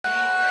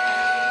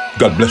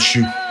God bless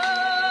you.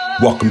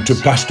 Welcome to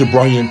Pastor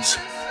Bryant's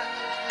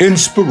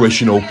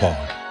Inspirational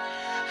Pod.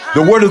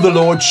 The word of the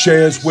Lord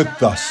shares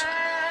with us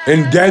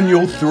in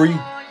Daniel 3,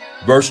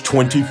 verse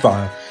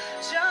 25.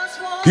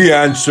 He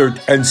answered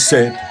and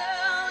said,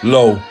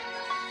 Lo,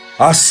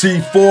 I see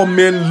 4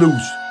 men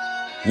loose,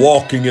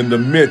 walking in the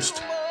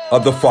midst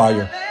of the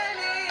fire,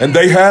 and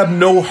they have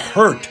no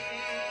hurt,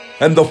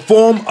 and the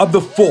form of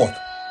the 4th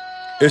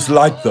is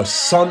like the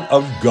Son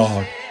of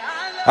God.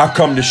 I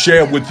come to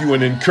share with you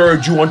and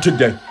encourage you on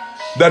today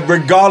that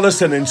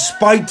regardless and in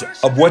spite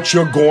of what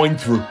you're going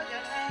through,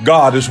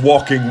 God is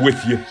walking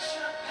with you.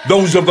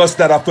 Those of us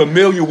that are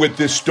familiar with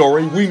this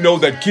story, we know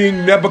that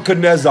King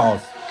Nebuchadnezzar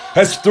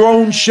has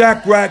thrown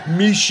Shadrach,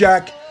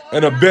 Meshach,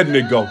 and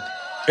Abednego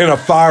in a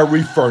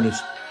fiery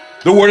furnace.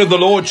 The word of the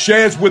Lord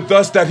shares with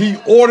us that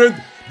he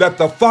ordered that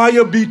the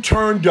fire be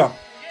turned up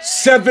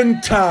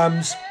 7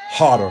 times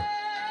hotter.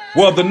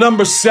 Well, the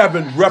number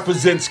 7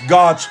 represents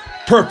God's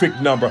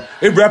perfect number.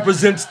 It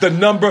represents the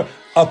number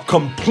of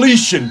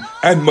completion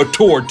and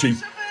maturity.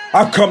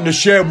 I've come to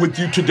share with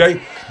you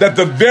today that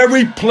the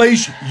very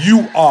place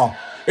you are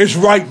is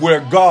right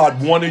where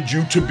God wanted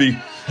you to be.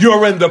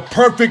 You're in the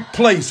perfect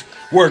place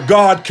where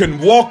God can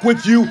walk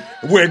with you,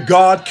 where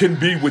God can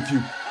be with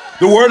you.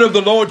 The word of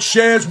the Lord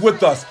shares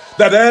with us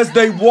that as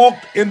they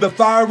walked in the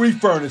fiery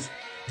furnace,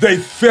 they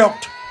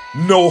felt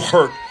no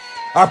hurt.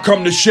 I've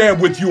come to share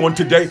with you on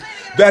today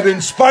that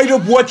in spite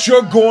of what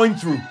you're going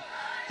through,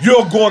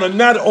 you're going to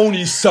not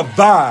only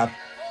survive,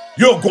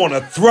 you're going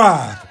to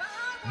thrive.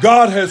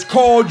 God has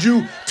called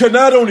you to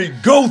not only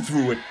go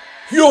through it,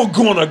 you're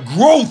going to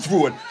grow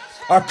through it.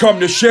 I come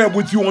to share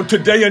with you on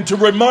today and to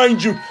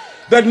remind you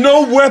that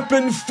no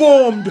weapon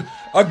formed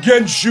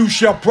against you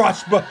shall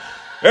prosper.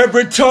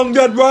 Every tongue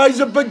that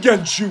rises up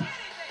against you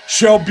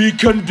shall be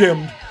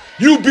condemned.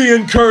 You be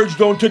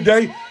encouraged on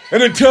today.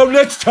 And until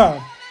next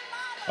time,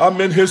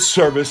 I'm in his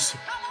service.